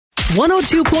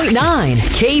102.9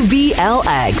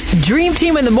 KBLX. Dream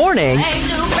Team in the morning.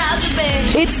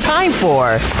 It's time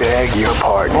for Beg Your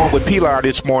Pardon. With Pilar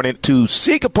this morning to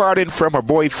seek a pardon from her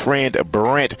boyfriend,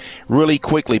 Brent. Really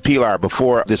quickly, Pilar,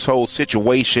 before this whole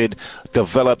situation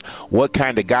developed, what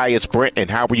kind of guy is Brent and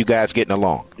how were you guys getting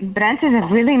along? Brent is a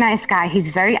really nice guy.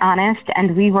 He's very honest,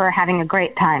 and we were having a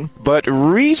great time. But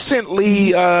recently,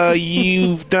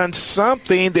 you've done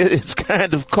something that has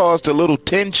kind of caused a little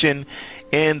tension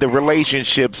in the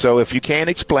relationship. So if you can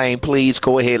explain, please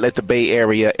go ahead, let the Bay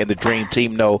Area and the Dream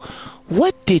Team know.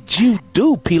 What did you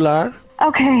do, Pilar?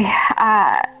 Okay.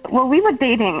 Well, we were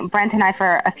dating, Brent and I,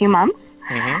 for a few months,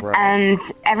 and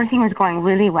everything was going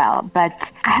really well. But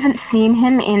I haven't seen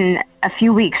him in a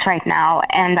few weeks right now,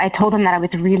 and I told him that I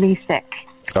was really sick.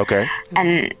 Okay.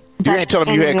 And you ain't telling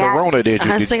me you had corona, did you?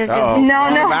 No.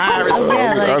 I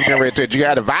was getting ready to say, you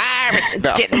got a virus.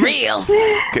 It's getting real.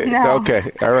 Okay. No. Okay.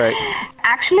 All right.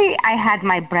 Actually, I had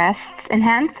my breasts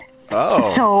enhanced.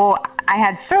 Oh. So I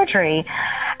had surgery,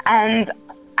 and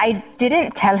I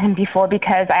didn't tell him before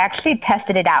because I actually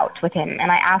tested it out with him,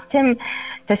 and I asked him,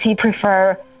 does he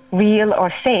prefer real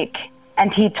or fake?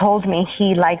 And he told me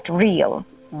he liked real.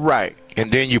 Right.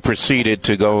 And then you proceeded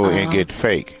to go and get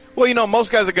fake. Well, you know,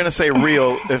 most guys are going to say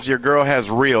real. If your girl has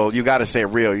real, you got to say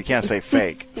real. You can't say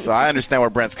fake. So I understand where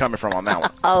Brent's coming from on that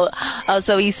one. Oh,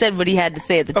 so he said what he had to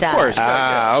say at the time. Of course.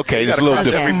 Okay. You Just got a to little cross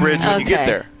every bridge when you get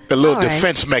there. A little All right.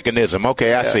 defense mechanism.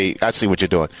 Okay, I see what you're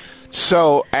doing.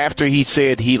 So after he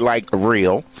said he liked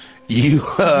real, you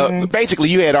basically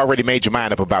you had already made your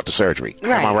mind up about the surgery.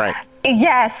 Right. Am I right?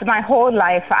 Yes, my whole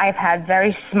life I've had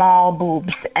very small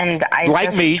boobs, and I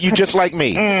Like me, you just like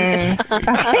me.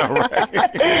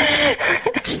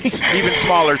 Even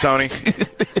smaller, Tony.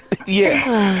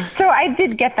 Yeah. So I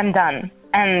did get them done,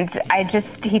 and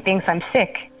he thinks I'm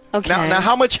sick. Okay. Now,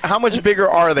 how much bigger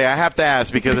are they? I have to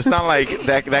ask because it's not like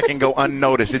that can go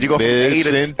unnoticed. Did you go from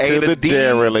Listen A to to the D?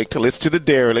 derelict. Listen to the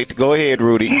derelict. Go ahead,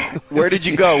 Rudy. Where did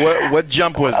you go? What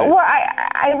jump was it? Well,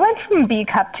 I went from B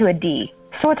cup to a D,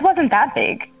 so it wasn't that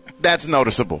big. That's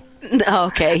noticeable.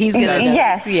 Okay, he's gonna.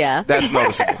 Yes. Yeah. That's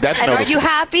noticeable. That's And are you noticeable.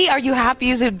 happy? Are you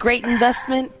happy? Is it a great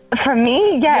investment? For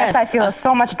me, yes, Yes. I feel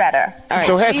so much better. All right.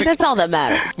 So has see, he- that's all that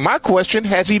matters. My question,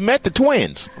 has he met the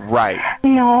twins? Right.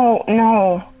 No. He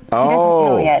doesn't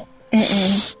know yet.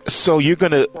 So you're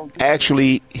going to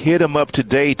actually hit him up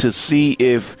today to see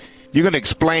if you're going to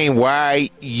explain why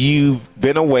you've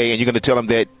been away, and you're going to tell him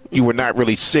that you were not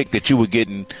really sick, that you were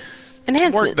getting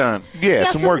Enhancement. Work done.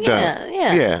 some work done.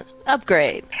 Yeah.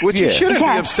 Upgrade. Which you Yeah. shouldn't be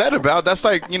Yeah. upset about. That's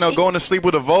like, going to sleep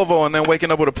with a Volvo and then waking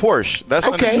up with a Porsche. That's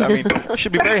Okay. I mean, you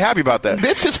should be very happy about that.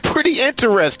 This is pretty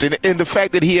interesting in the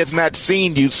fact that he has not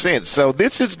seen you since. So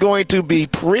this is going to be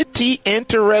pretty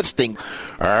interesting.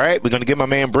 All right, we're going to get my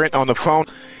man Brent on the phone.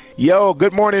 Yo,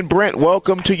 good morning, Brent.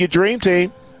 Welcome to your Dream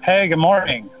Team. Hey, good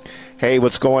morning. Hey,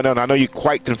 what's going on? I know you're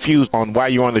quite confused on why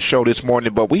you're on the show this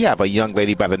morning, but we have a young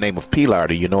lady by the name of Pilar.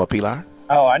 Do you know a Pilar?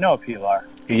 Oh, I know Pilar.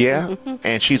 Yeah,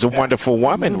 and she's a wonderful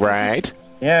woman, right?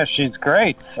 Yeah, she's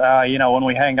great. When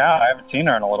we hang out, I haven't seen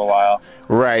her in a little while.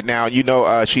 Right. Now,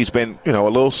 she's been, a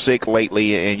little sick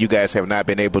lately, and you guys have not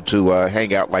been able to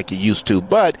hang out like you used to.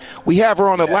 But we have her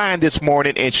on the line this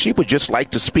morning, and she would just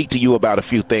like to speak to you about a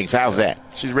few things. How's that?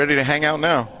 She's ready to hang out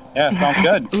now. Yeah,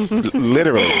 sounds good.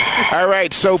 Literally. All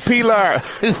right. So, Pilar,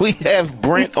 we have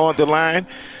Brent on the line.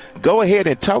 Go ahead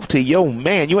and talk to your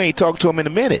man. You ain't talked to him in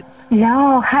a minute.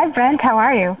 No. Hi, Brent. How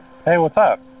are you? Hey, what's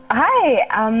up? Hi.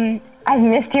 I've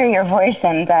missed hearing your voice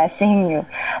and seeing you.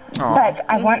 Aw. But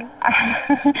I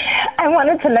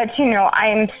wanted to let you know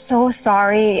I'm so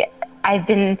sorry. I've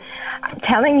been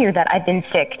telling you that I've been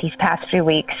sick these past 3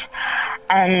 weeks.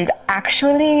 And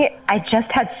actually, I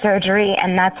just had surgery,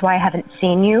 and that's why I haven't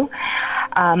seen you.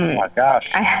 Oh, my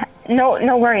gosh.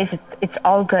 No worries. It's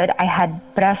all good. I had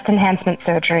breast enhancement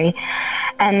surgery,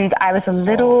 and I was a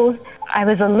little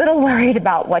worried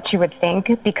about what you would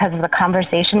think because of the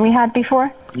conversation we had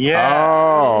before. Yeah.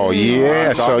 Oh,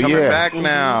 yeah. It's all So, coming yeah. back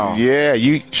now. Yeah,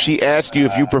 she asked you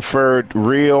if you preferred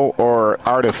real or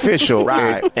artificial,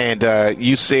 Right. and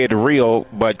you said real,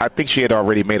 but I think she had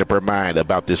already made up her mind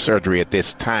about this surgery at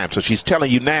this time. So she's telling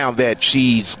you now that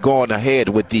she's going ahead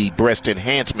with the breast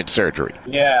enhancement surgery.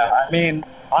 Yeah, I mean,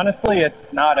 honestly,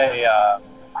 it's not a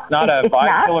It's vibe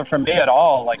not? killer for me at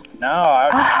all. Like, no,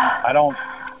 I don't.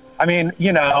 I mean,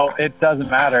 it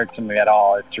doesn't matter to me at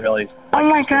all. It's really Oh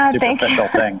my God, super thank you. official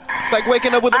thing. It's like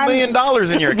waking up with $1 million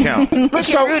in your account. Look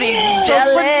at Rudy. He's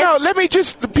jealous. But no, let me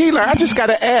just, Pilar, I just got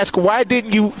to ask, why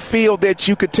didn't you feel that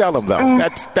you could tell him, though?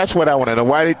 That's what I want to know.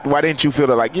 Why didn't you feel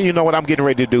that, like, you know what, I'm getting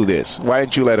ready to do this? Why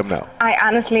didn't you let him know? I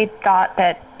honestly thought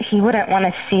that he wouldn't want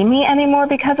to see me anymore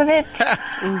because of it.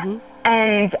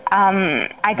 And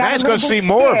I got Man's a going little to see bit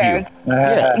more of scared. you.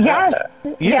 Yeah.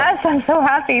 Yes, I'm so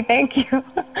happy. Thank you.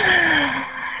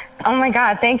 Oh my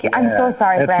God, thank you. I'm so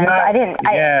sorry, It's Brent. not-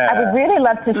 I would really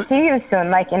love to see you soon,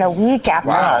 like in a week after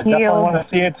Wow, I I definitely heal. want to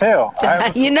see you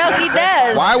too. You know he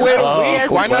does. Why wait a week? Yes,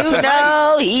 Why not you tonight?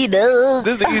 know he does.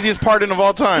 This is the easiest pardon of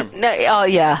all time. No, oh,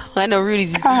 yeah. I know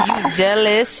Rudy's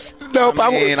jealous. Nope, I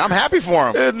mean, I'm happy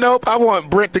for him. nope, I want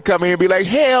Brent to come here and be like,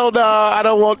 hell no, I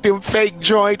don't want them fake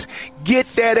joints. Get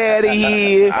that out of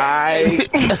here.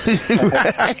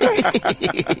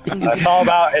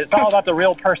 It's all about the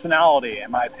real personality,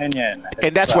 in my opinion.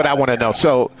 And that's what I want to know.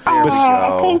 So,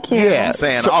 Oh, thank you. yeah.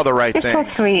 Saying all the right You're so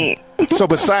things. sweet. So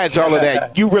besides all of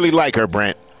that, you really like her,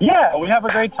 Brent. Yeah, we have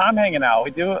a great time hanging out.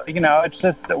 We do, it's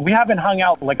just, we haven't hung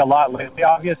out like a lot lately,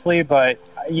 obviously, but,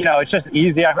 it's just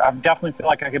easy. I definitely feel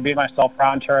like I could be myself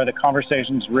around her. The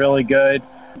conversation's really good.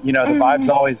 The vibe's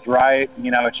always right.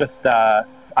 It's just,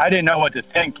 I didn't know what to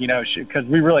think, because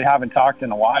we really haven't talked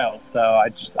in a while. So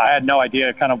I had no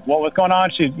idea kind of what was going on.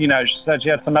 She said she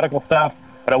had some medical stuff,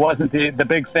 but it wasn't the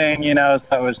big thing, so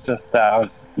it was just,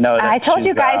 I told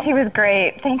you guys he was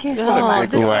great. Thank you so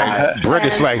much. Brent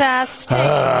is like,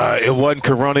 Fantastic. it wasn't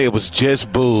corona, it was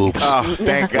just boobs. Oh,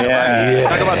 thank God. Yeah.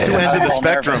 Talk about two ends of the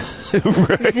spectrum.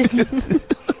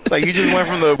 Like, you just went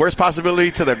from the worst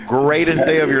possibility to the greatest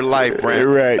day of your life, Brent.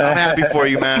 Right. I'm happy for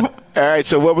you, man. All right,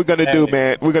 so what we're going to do,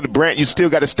 man, Brent, you still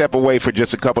got to step away for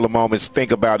just a couple of moments.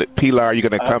 Think about it. Pilar, you're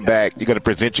going to come back. You're going to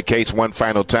present your case one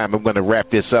final time. I'm going to wrap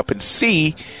this up and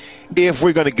see if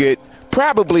we're going to get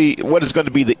probably what is going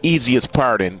to be the easiest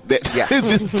pardon that,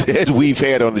 that we've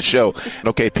had on the show.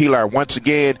 Okay, Pilar, once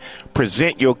again,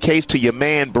 present your case to your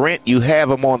man, Brent. You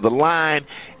have him on the line,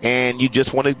 and you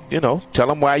just want to, tell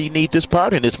him why you need this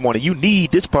pardon this morning. You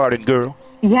need this pardon, girl.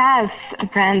 Yes,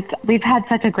 Brent. We've had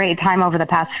such a great time over the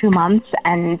past few months,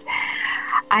 and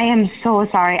I am so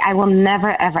sorry. I will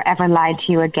never, ever, ever lie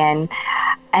to you again.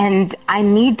 And I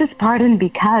need this pardon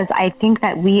because I think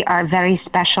that we are very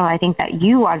special. I think that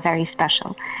you are very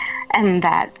special. And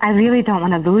that I really don't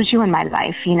want to lose you in my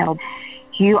life.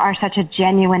 You are such a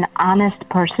genuine, honest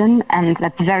person, and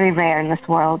that's very rare in this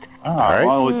world. Oh, right.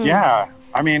 well, yeah.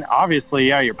 I mean, obviously,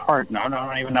 your partner. I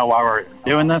don't even know why we're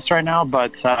doing this right now,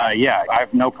 but I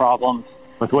have no problems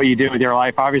with what you do with your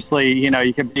life. Obviously,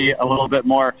 you could be a little bit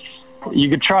more, you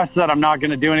could trust that I'm not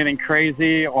going to do anything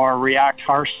crazy or react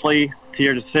harshly to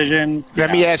your decision.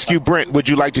 Let me ask you, Brent, would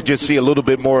you like to just see a little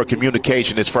bit more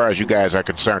communication as far as you guys are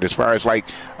concerned? As far as,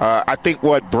 I think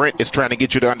what Brent is trying to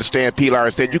get you to understand, Pilar,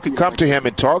 is that you could come to him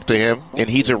and talk to him, and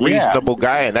he's a reasonable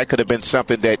guy, and that could have been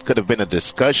something that could have been a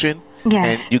discussion,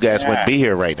 and you guys wouldn't be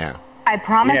here right now. I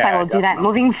promise I will do that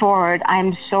moving forward.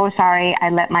 I'm so sorry I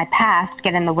let my past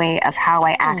get in the way of how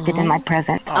I acted in my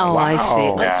present. Oh, I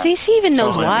see. Yeah. See, she even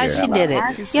knows why she did it.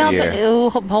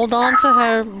 But, hold on to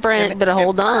her, Brent. Better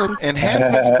hold on.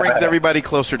 Enhancement brings everybody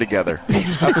closer together.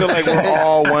 I feel like we're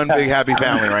all one big happy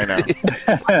family right now.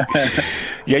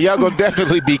 Yeah, y'all going to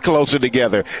definitely be closer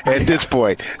together at this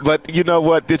point. But you know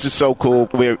what? This is so cool.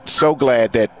 We're so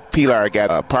glad that Pilar got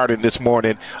a pardon this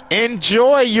morning.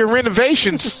 Enjoy your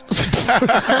renovations.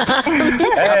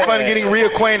 Have fun getting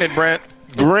reacquainted, Brent.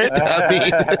 I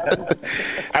mean,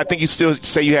 I think you still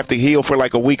say you have to heal for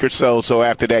like a week or so. So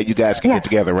after that, you guys can get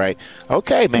together, right?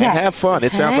 Okay, man, have fun.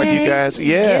 It sounds like you guys,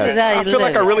 I feel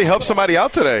like I really helped somebody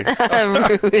out today.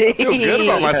 I feel good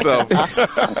about myself.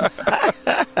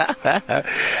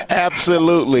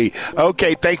 Absolutely.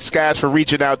 Okay, thanks, guys, for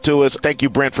reaching out to us. Thank you,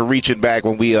 Brent, for reaching back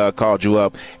when we called you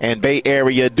up. And Bay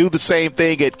Area, do the same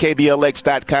thing at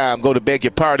KBLX.com. Go to Beg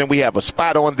Your Pardon. We have a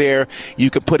spot on there. You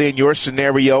can put in your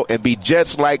scenario and be just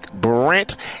like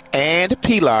Brent and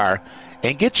Pilar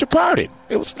and get your pardon.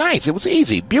 It was nice. It was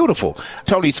easy. Beautiful.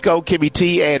 Tony Sco, Kimmy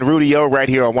T, and Rudy O right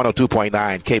here on 102.9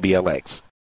 KBLX.